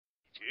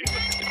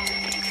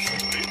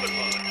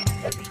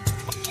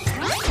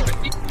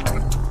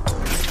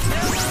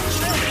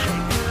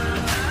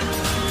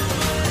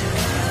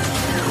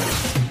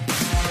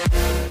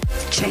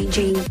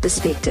Changing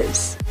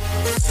Perspectives.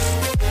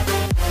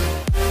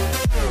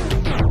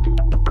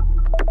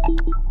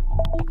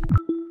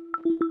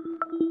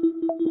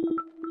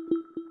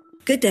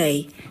 Good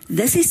day.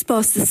 This is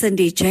Pastor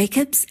Cindy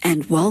Jacobs,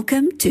 and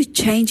welcome to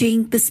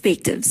Changing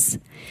Perspectives.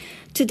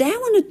 Today I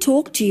want to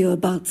talk to you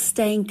about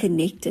staying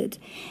connected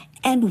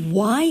and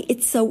why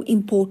it's so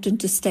important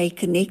to stay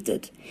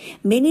connected.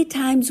 Many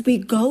times we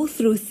go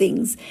through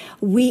things,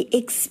 we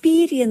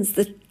experience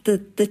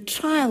the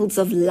trials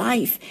of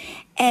life,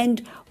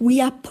 and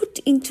we are put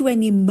into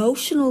an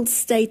emotional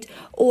state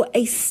or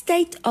a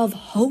state of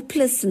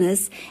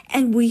hopelessness,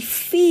 and we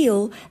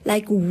feel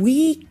like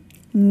we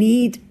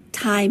need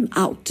time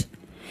out.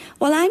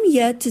 Well, I'm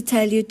here to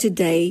tell you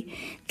today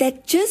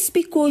that just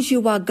because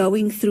you are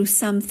going through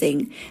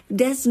something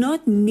does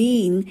not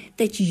mean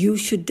that you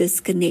should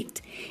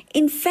disconnect.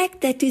 In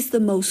fact, that is the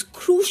most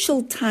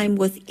crucial time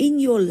within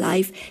your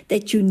life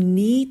that you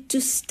need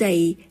to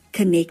stay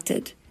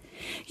connected.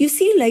 You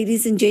see,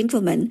 ladies and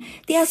gentlemen,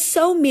 there are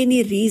so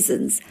many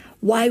reasons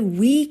why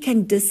we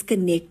can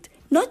disconnect,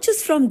 not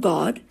just from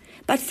God,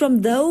 but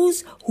from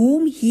those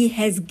whom He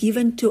has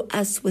given to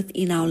us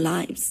within our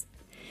lives.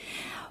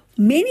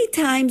 Many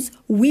times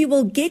we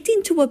will get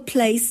into a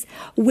place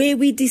where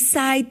we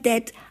decide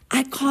that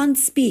I can't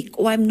speak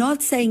or I'm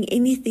not saying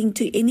anything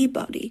to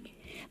anybody.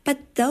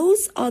 But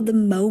those are the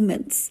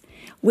moments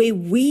where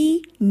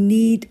we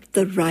need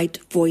the right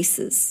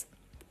voices.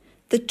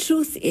 The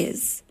truth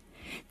is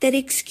that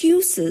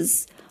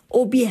excuses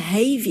or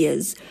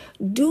behaviors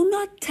do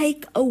not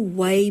take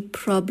away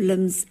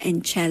problems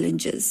and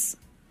challenges.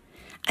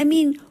 I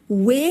mean,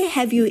 where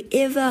have you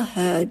ever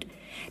heard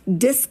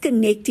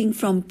disconnecting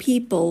from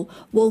people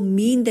will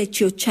mean that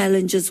your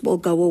challenges will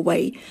go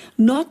away?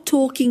 Not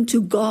talking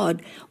to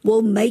God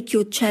will make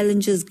your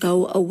challenges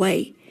go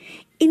away.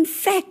 In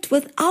fact,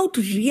 without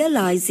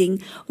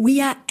realizing,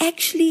 we are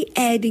actually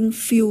adding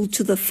fuel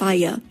to the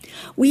fire.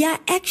 We are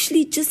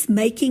actually just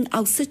making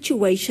our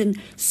situation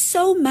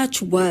so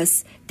much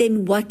worse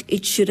than what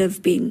it should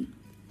have been.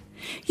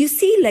 You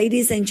see,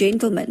 ladies and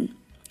gentlemen,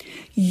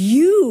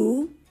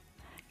 you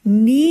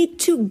need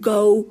to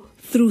go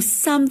through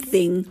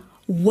something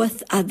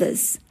with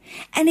others.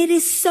 And it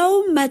is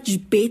so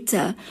much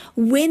better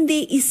when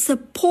there is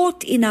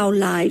support in our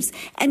lives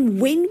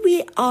and when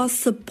we are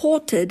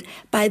supported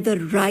by the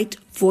right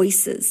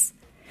voices.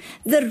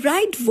 The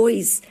right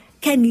voice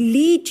can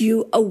lead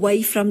you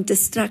away from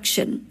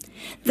destruction.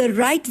 The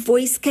right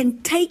voice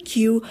can take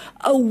you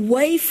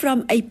away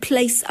from a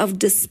place of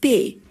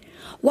despair,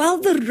 while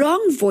the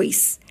wrong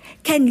voice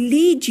can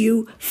lead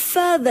you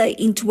further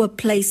into a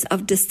place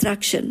of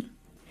destruction.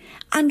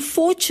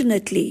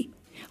 Unfortunately,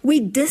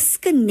 we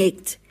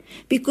disconnect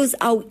because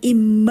our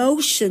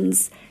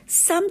emotions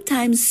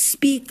sometimes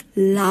speak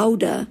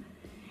louder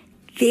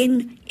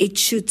than it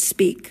should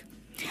speak.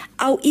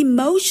 Our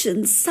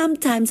emotions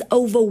sometimes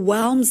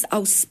overwhelms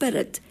our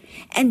spirit,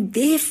 and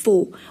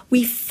therefore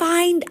we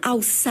find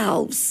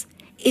ourselves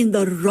in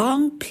the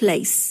wrong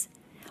place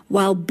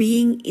while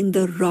being in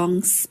the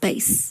wrong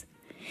space.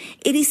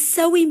 It is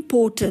so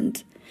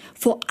important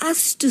for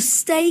us to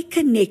stay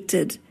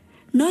connected,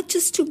 not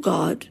just to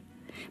God,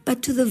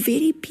 but to the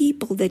very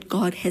people that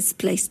God has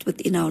placed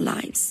within our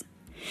lives.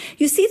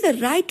 You see, the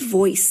right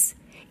voice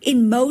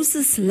in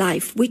Moses'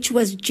 life, which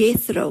was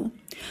Jethro,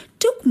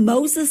 took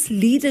Moses'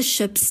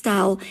 leadership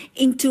style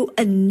into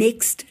a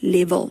next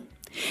level.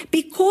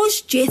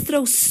 Because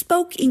Jethro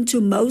spoke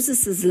into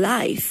Moses'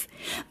 life,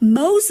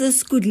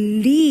 Moses could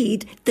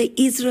lead the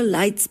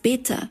Israelites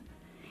better.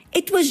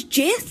 It was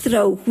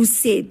Jethro who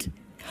said,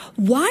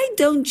 why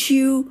don't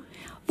you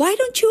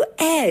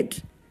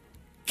add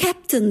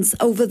captains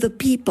over the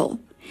people?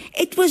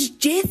 It was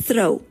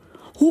Jethro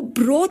who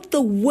brought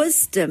the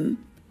wisdom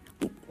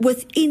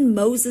within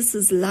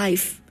Moses'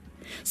 life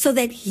so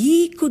that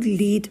he could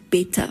lead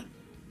better.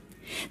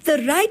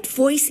 The right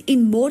voice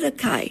in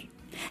Mordecai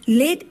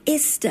led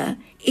Esther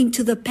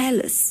into the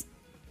palace.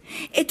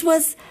 It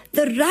was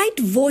the right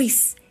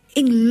voice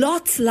in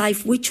Lot's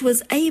life, which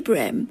was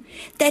Abraham,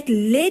 that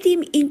led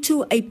him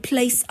into a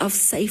place of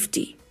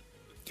safety.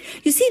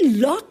 You see,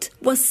 Lot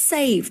was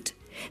saved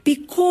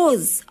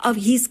because of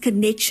his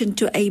connection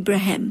to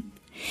Abraham.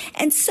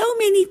 And so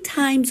many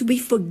times we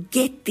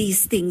forget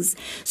these things.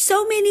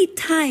 So many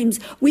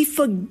times we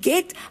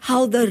forget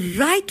how the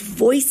right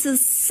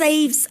voices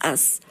saves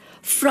us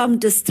from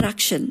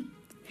destruction.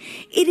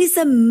 It is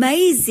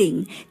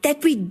amazing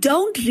that we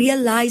don't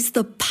realize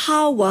the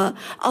power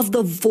of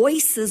the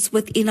voices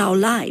within our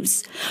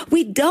lives.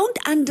 We don't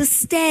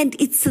understand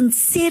its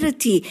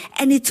sincerity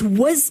and its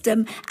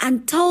wisdom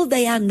until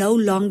they are no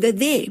longer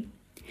there.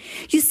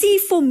 You see,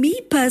 for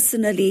me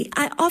personally,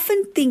 I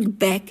often think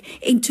back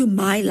into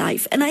my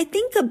life and I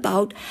think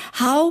about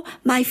how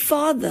my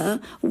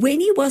father, when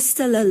he was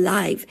still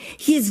alive,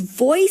 his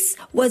voice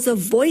was a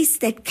voice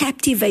that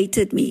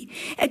captivated me.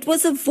 It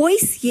was a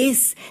voice,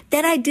 yes,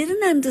 that I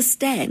didn't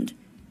understand.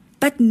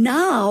 But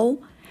now,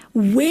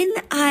 when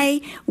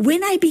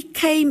I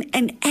became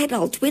an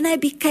adult, when I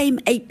became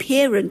a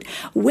parent,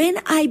 when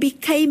I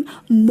became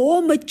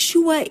more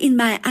mature in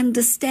my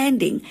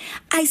understanding,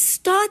 I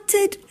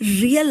started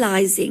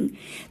realizing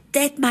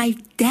that my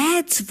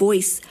dad's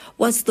voice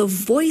was the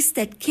voice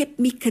that kept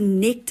me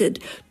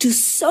connected to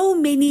so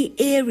many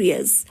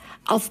areas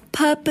of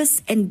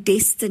purpose and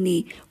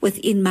destiny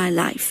within my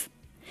life.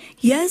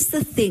 Here's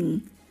the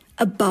thing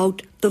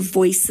about the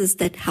voices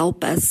that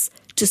help us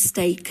to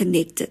stay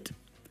connected.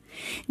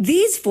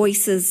 These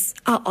voices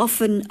are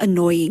often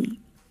annoying.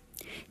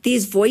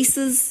 These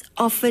voices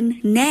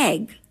often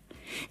nag.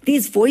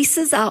 These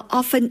voices are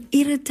often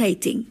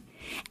irritating.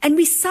 And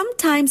we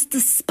sometimes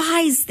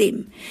despise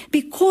them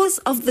because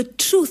of the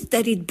truth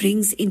that it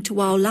brings into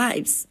our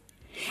lives.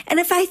 And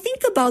if I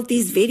think about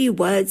these very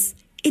words,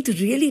 it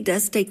really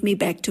does take me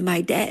back to my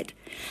dad.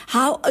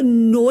 How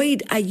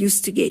annoyed I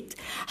used to get.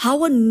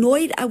 How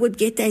annoyed I would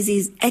get at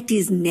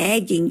his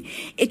nagging.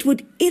 It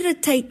would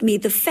irritate me,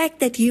 the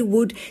fact that he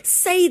would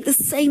say the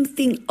same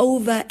thing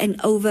over and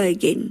over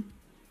again.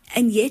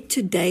 And yet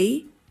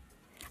today,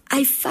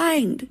 I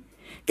find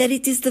that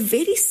it is the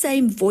very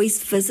same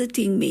voice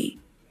visiting me,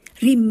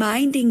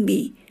 reminding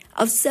me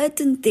of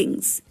certain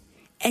things,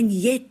 and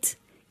yet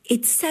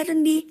it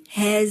suddenly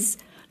has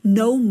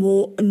no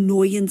more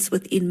annoyance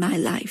within my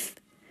life.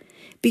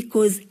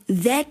 Because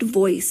that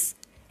voice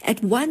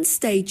at one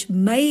stage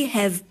may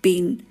have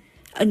been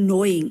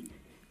annoying,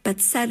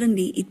 but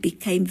suddenly it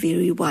became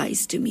very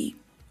wise to me.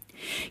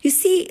 You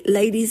see,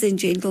 ladies and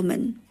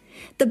gentlemen,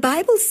 the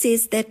Bible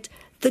says that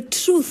the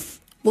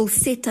truth will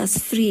set us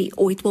free,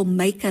 or it will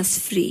make us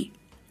free.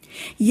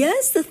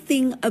 Here's the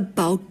thing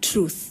about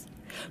truth.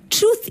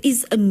 Truth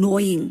is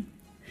annoying.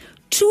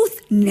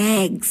 Truth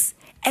nags,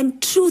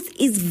 and truth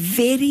is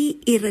very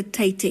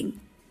irritating.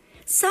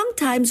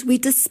 Sometimes we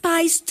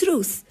despise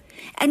truth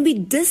and we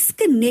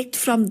disconnect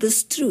from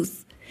this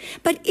truth.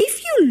 But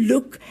if you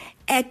look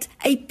at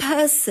a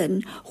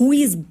person who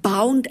is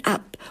bound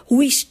up,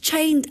 who is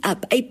chained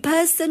up, a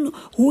person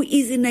who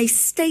is in a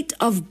state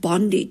of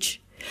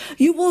bondage,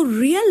 you will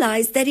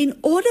realize that in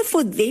order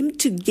for them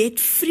to get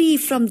free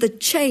from the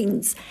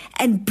chains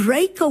and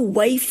break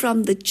away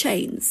from the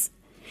chains,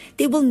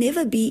 there will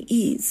never be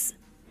ease.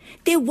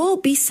 There will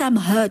be some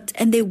hurt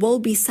and there will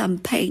be some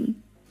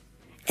pain.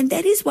 And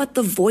that is what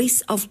the voice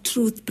of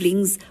truth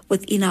brings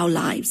within our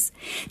lives.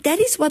 That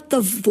is what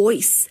the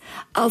voice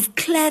of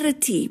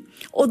clarity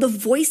or the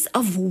voice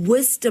of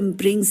wisdom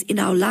brings in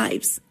our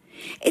lives.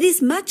 It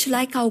is much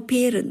like our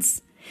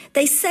parents.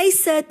 They say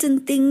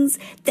certain things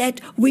that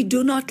we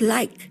do not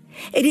like.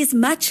 It is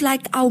much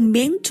like our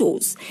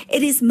mentors.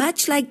 It is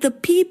much like the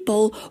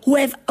people who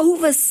have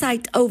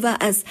oversight over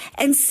us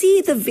and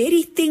see the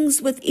very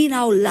things within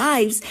our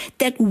lives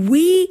that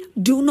we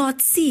do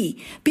not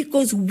see,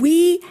 because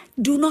we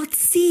do not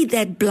see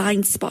that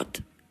blind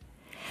spot.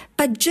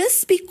 But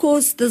just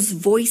because this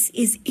voice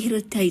is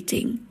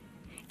irritating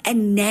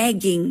and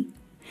nagging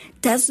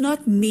does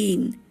not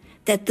mean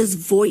that this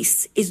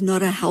voice is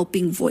not a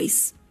helping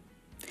voice.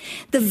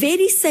 The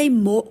very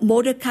same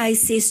Mordecai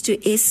says to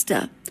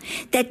Esther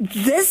that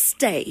this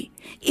day,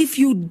 if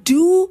you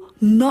do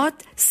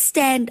not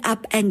stand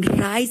up and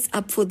rise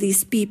up for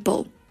these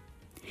people,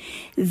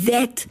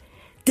 that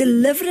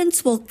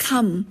deliverance will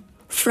come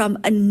from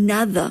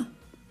another,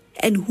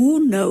 and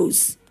who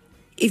knows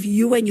if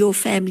you and your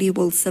family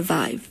will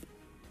survive.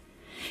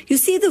 You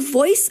see, the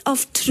voice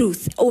of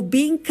truth, or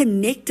being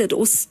connected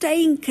or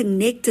staying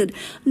connected,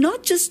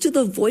 not just to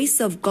the voice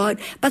of God,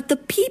 but the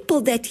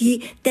people that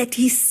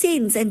he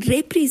sends and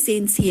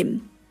represents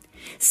him.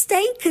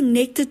 Staying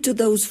connected to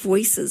those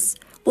voices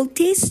will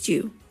test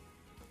you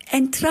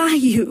and try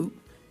you,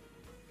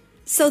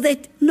 so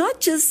that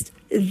not just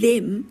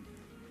them,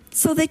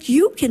 so that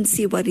you can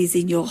see what is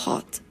in your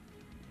heart.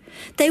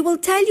 They will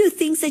tell you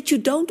things that you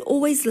don't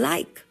always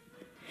like.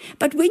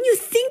 But when you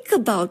think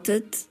about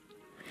it,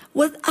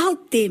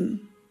 without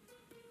them,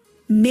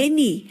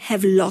 many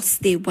have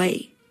lost their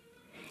way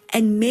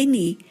and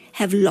many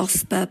have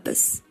lost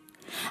purpose.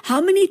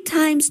 How many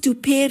times do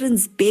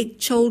parents beg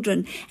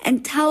children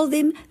and tell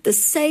them the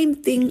same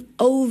thing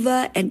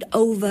over and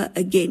over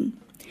again?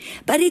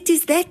 But it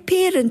is that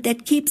parent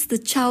that keeps the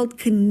child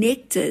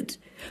connected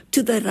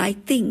to the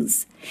right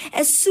things.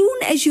 As soon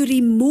as you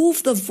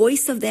remove the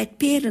voice of that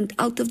parent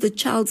out of the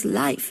child's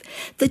life,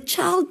 the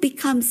child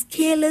becomes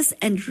careless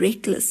and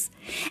reckless.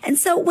 And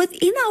so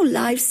within our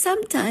lives,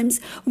 sometimes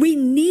we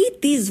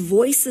need these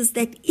voices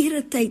that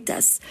irritate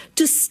us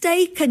to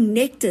stay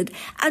connected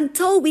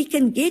until we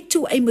can get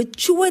to a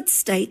matured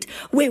state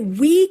where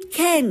we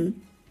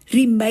can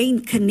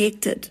remain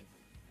connected.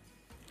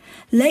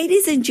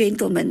 Ladies and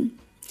gentlemen,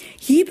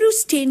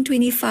 Hebrews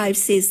 10:25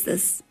 says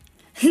this: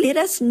 let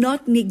us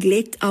not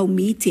neglect our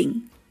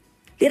meeting,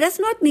 Let us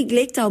not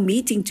neglect our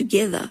meeting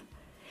together,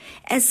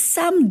 as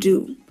some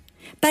do,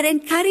 but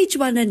encourage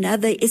one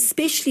another,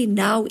 especially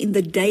now in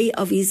the day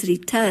of his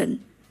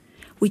return,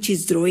 which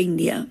is drawing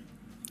near.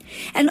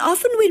 And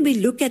often when we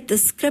look at the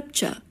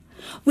scripture,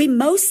 we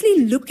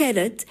mostly look at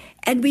it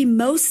and we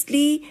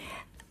mostly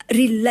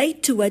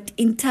relate to it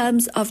in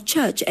terms of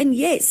church. And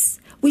yes,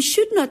 we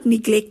should not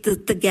neglect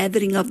the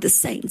gathering of the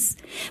saints.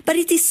 But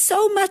it is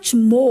so much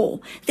more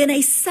than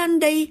a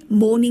Sunday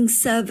morning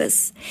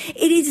service.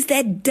 It is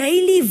that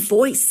daily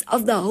voice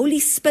of the Holy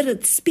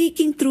Spirit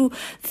speaking through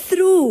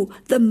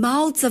the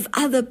mouths of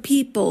other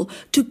people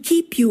to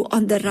keep you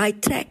on the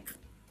right track.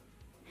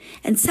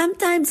 And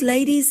sometimes,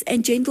 ladies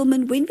and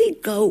gentlemen, when we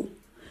go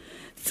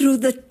through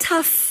the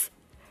tough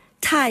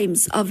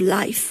times of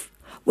life,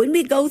 when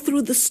we go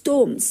through the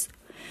storms,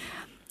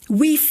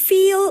 we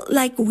feel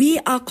like we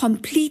are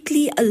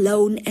completely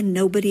alone and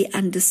nobody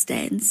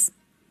understands.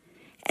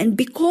 And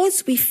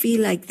because we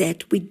feel like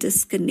that, we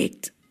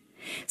disconnect.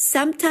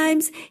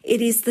 Sometimes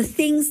it is the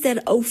things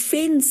that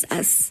offends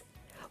us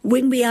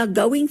when we are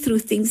going through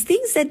things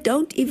that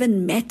don't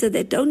even matter,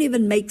 that don't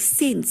even make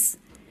sense,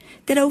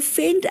 that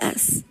offend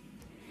us.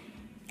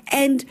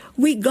 And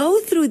we go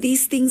through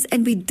these things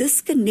and we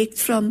disconnect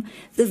from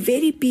the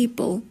very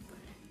people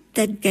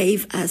that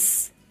gave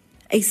us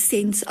a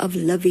sense of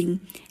living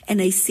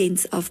and a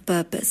sense of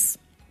purpose.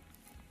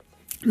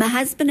 My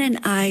husband and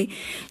I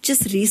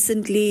just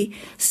recently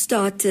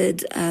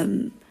started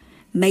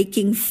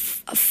making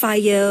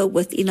fire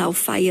within our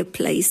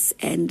fireplace.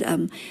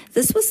 And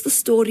this was the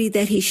story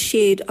that he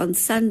shared on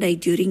Sunday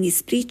during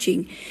his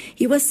preaching.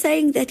 He was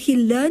saying that he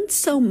learned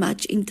so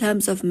much in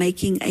terms of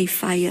making a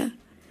fire.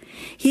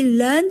 He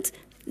learned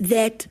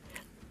that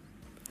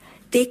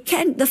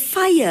the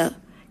fire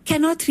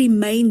cannot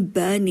remain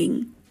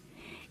burning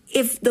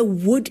if the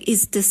wood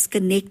is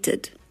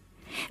disconnected.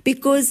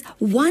 Because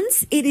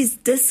once it is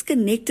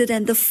disconnected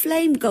and the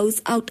flame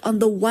goes out on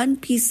the one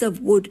piece of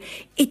wood,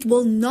 it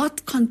will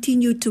not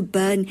continue to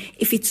burn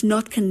if it's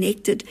not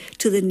connected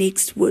to the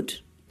next wood.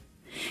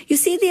 You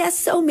see, there are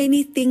so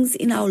many things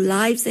in our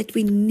lives that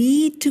we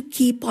need to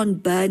keep on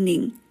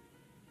burning.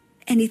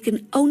 And it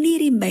can only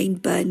remain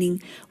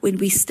burning when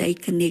we stay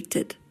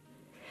connected.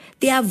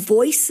 There are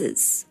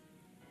voices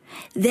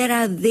that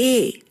are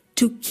there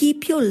to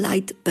keep your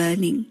light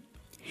burning.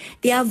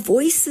 There are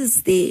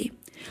voices there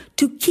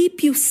to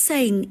keep you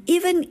sane,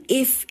 even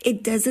if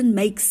it doesn't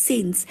make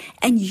sense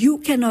and you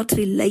cannot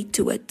relate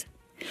to it.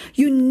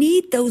 You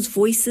need those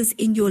voices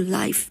in your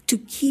life to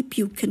keep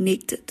you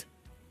connected.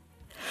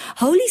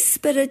 Holy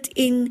Spirit,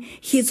 in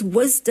His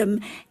wisdom,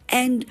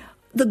 and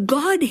the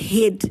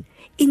Godhead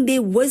in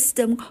their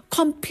wisdom,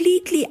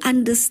 completely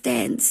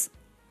understands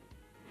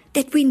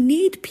that we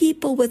need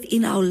people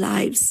within our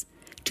lives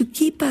to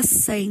keep us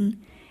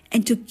sane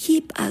and to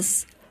keep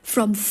us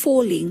from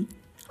falling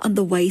on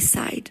the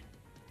wayside.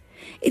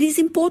 It is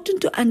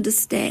important to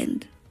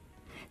understand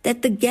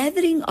that the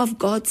gathering of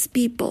God's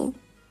people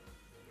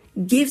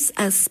gives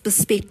us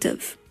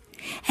perspective.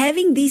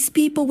 Having these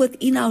people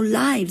within our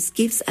lives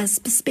gives us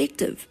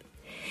perspective.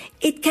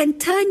 It can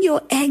turn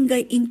your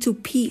anger into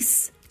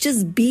peace,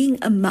 just being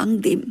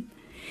among them.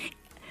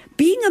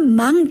 Being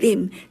among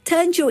them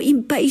turns your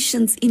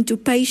impatience into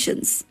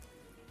patience,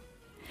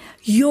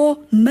 your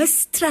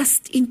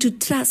mistrust into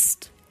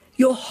trust,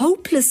 your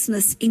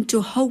hopelessness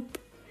into hope,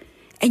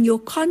 and your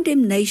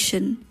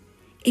condemnation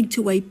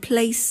into a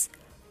place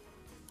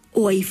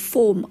or a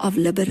form of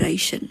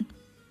liberation.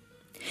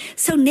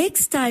 So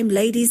next time,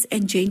 ladies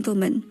and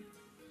gentlemen,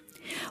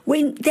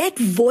 when that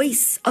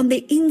voice on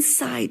the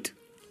inside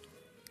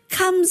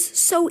comes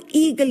so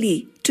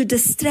eagerly to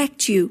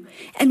distract you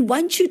and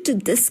want you to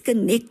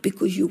disconnect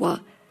because you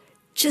are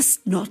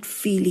just not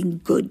feeling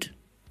good,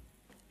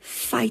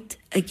 fight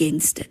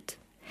against it.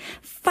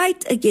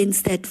 Fight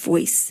against that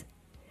voice.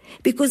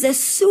 Because as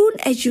soon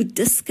as you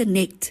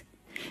disconnect,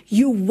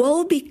 you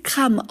will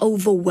become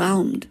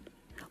overwhelmed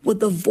with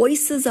the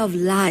voices of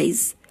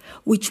lies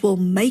which will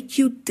make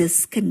you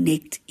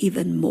disconnect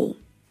even more.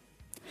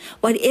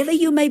 Whatever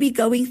you may be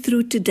going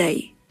through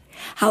today,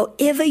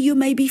 however you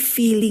may be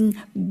feeling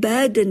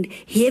burdened,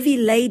 heavy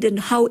laden,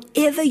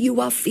 however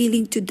you are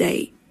feeling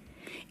today,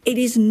 it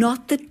is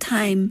not the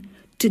time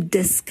to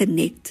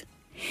disconnect.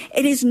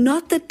 It is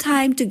not the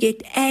time to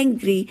get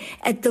angry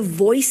at the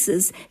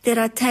voices that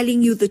are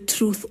telling you the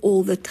truth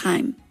all the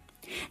time.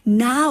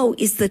 Now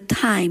is the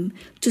time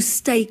to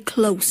stay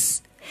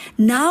close.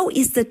 Now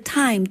is the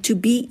time to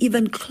be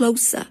even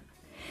closer,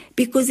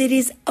 because it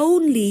is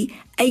only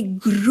a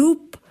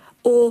group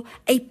or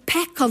a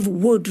pack of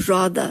wood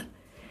rather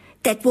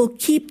that will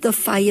keep the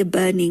fire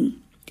burning.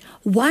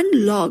 One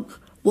log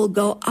will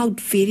go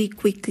out very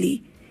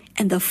quickly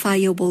and the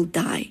fire will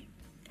die.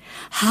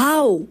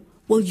 How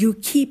will you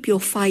keep your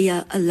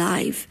fire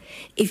alive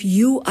if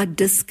you are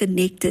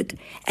disconnected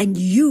and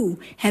you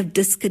have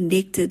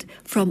disconnected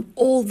from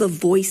all the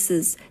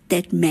voices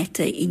that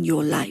matter in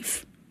your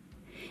life?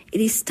 It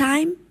is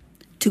time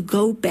to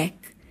go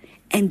back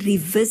and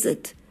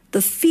revisit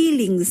the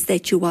feelings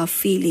that you are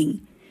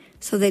feeling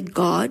so that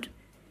God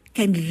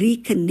can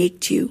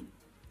reconnect you.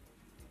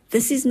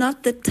 This is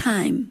not the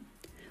time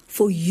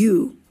for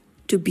you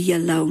to be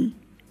alone.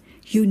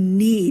 You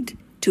need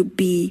to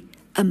be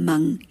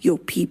among your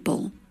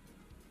people.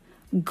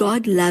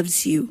 God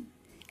loves you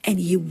and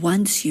He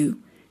wants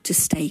you to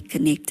stay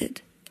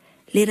connected.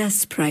 Let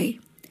us pray.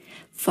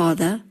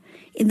 Father,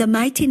 in the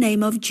mighty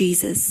name of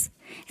Jesus,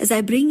 as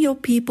I bring your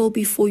people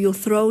before your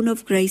throne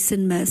of grace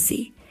and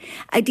mercy,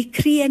 I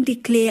decree and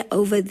declare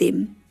over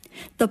them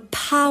the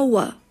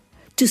power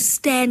to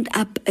stand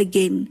up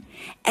again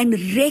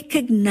and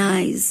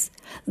recognize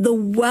the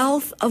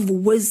wealth of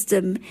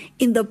wisdom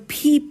in the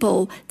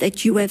people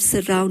that you have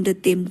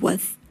surrounded them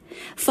with.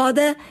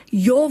 Father,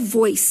 your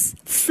voice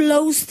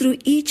flows through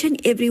each and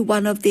every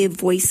one of their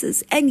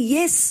voices. And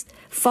yes,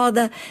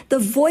 Father, the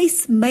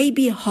voice may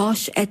be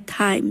harsh at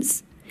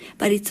times,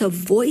 but it's a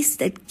voice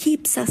that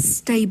keeps us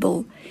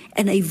stable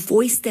and a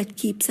voice that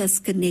keeps us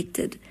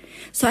connected.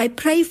 So I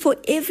pray for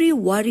every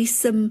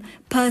worrisome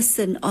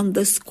person on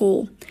this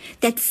call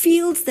that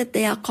feels that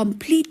they are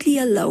completely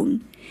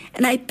alone.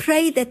 And I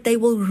pray that they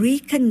will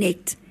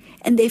reconnect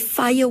and their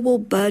fire will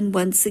burn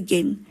once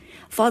again.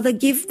 Father,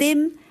 give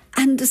them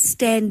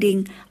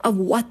understanding of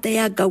what they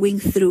are going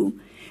through.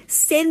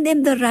 Send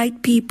them the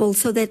right people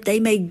so that they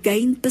may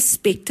gain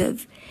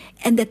perspective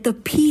and that the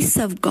peace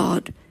of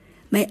God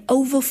may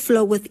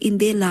overflow within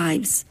their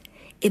lives.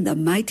 In the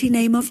mighty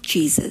name of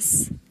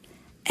Jesus.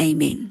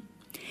 Amen.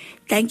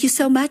 Thank you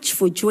so much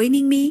for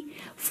joining me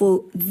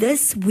for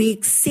this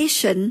week's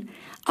session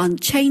on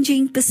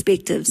Changing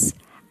Perspectives.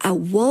 I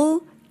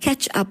will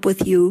catch up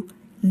with you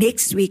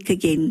next week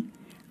again.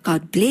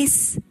 God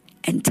bless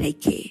and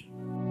take care.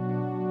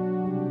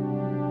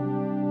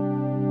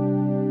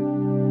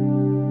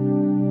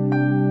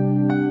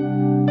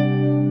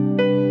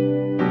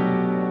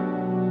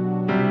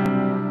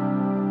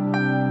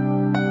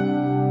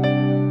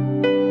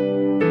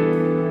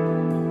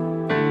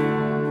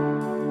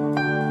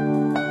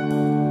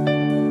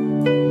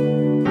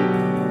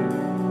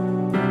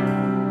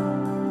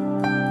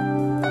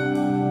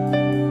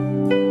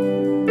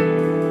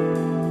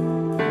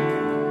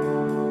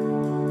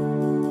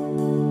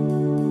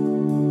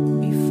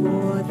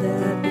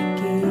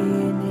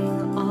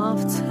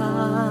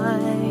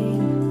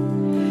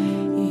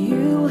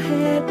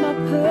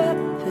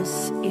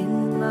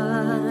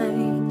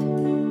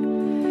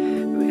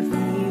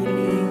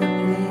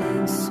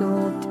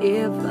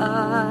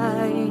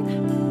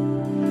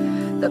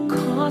 The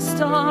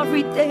cost of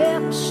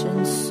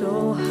redemption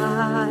so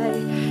high.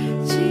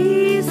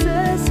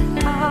 Jesus,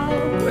 how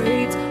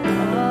great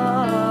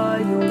are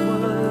your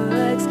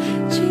works.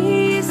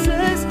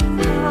 Jesus,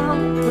 how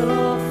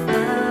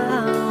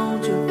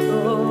profound your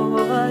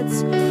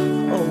thoughts.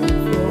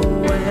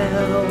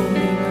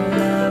 Overwhelming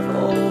love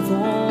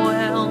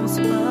overwhelms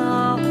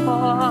my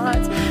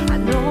heart. I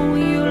know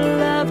you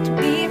loved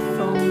me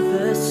from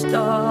the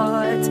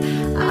start.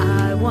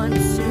 I want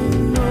to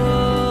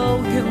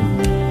know you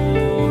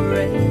more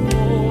and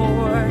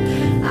more.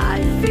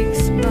 I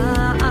fix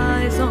my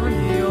eyes on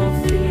your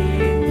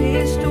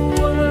finished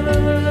work.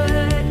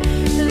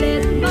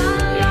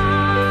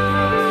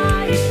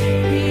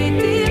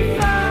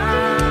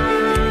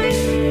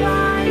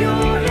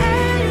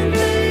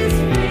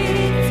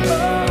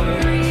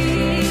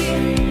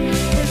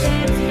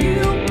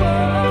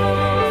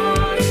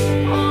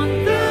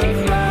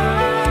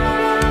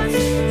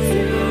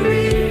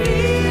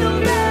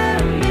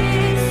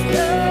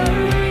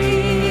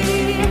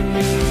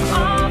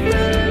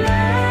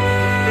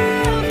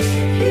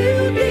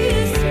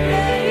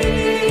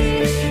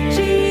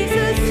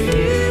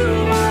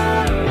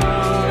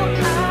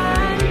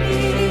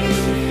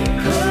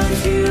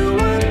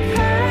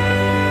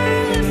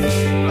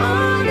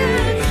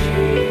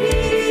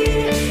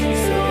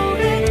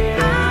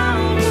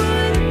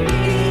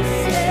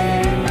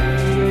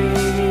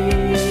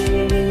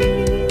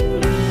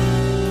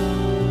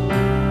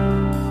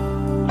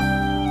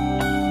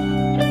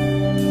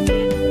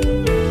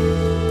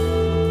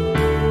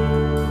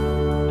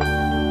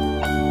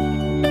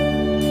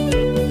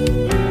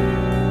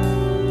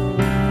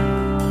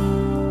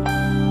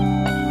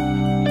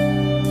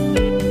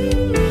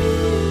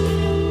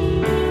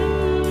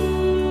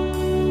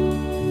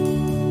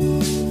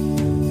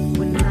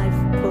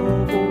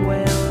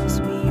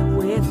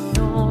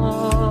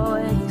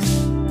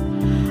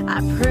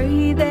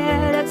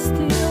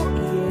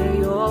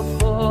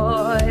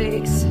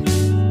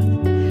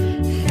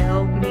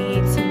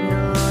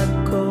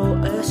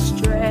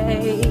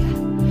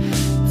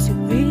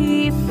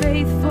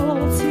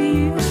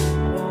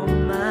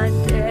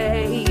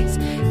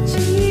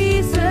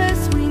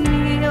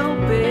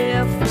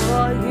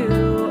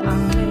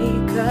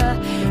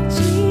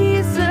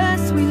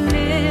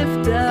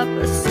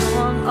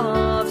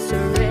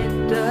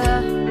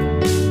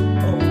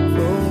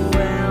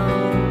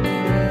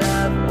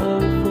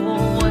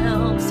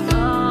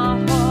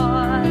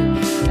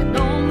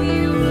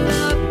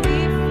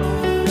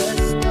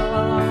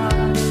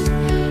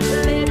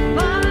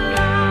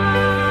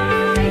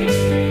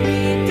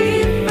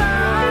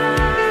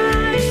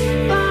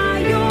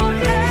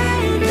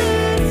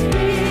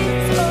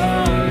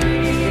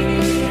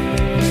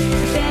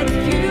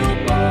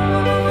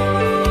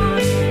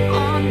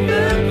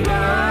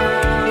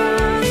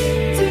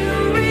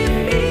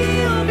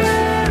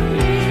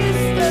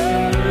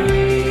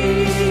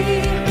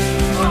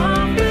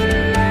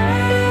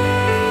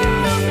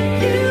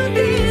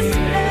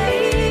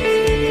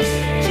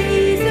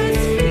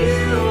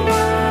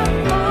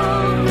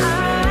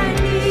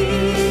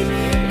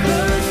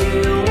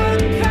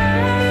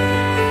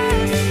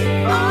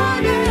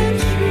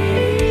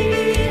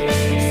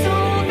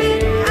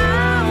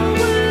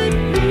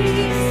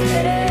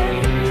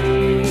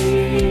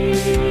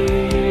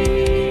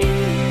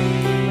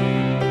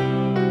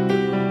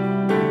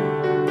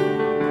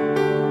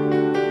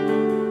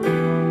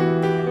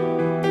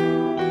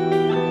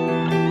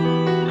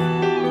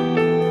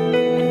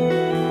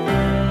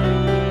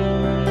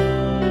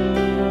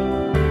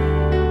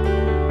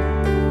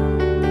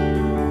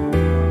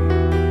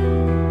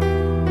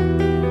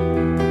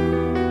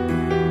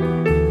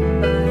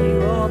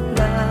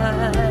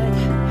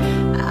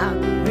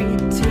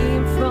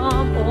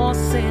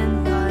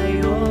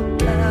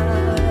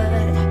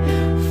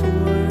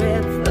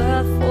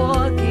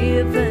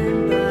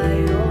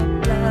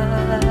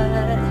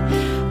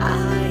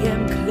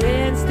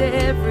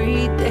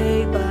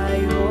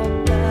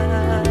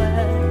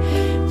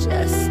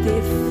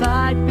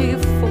 right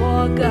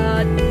before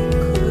God.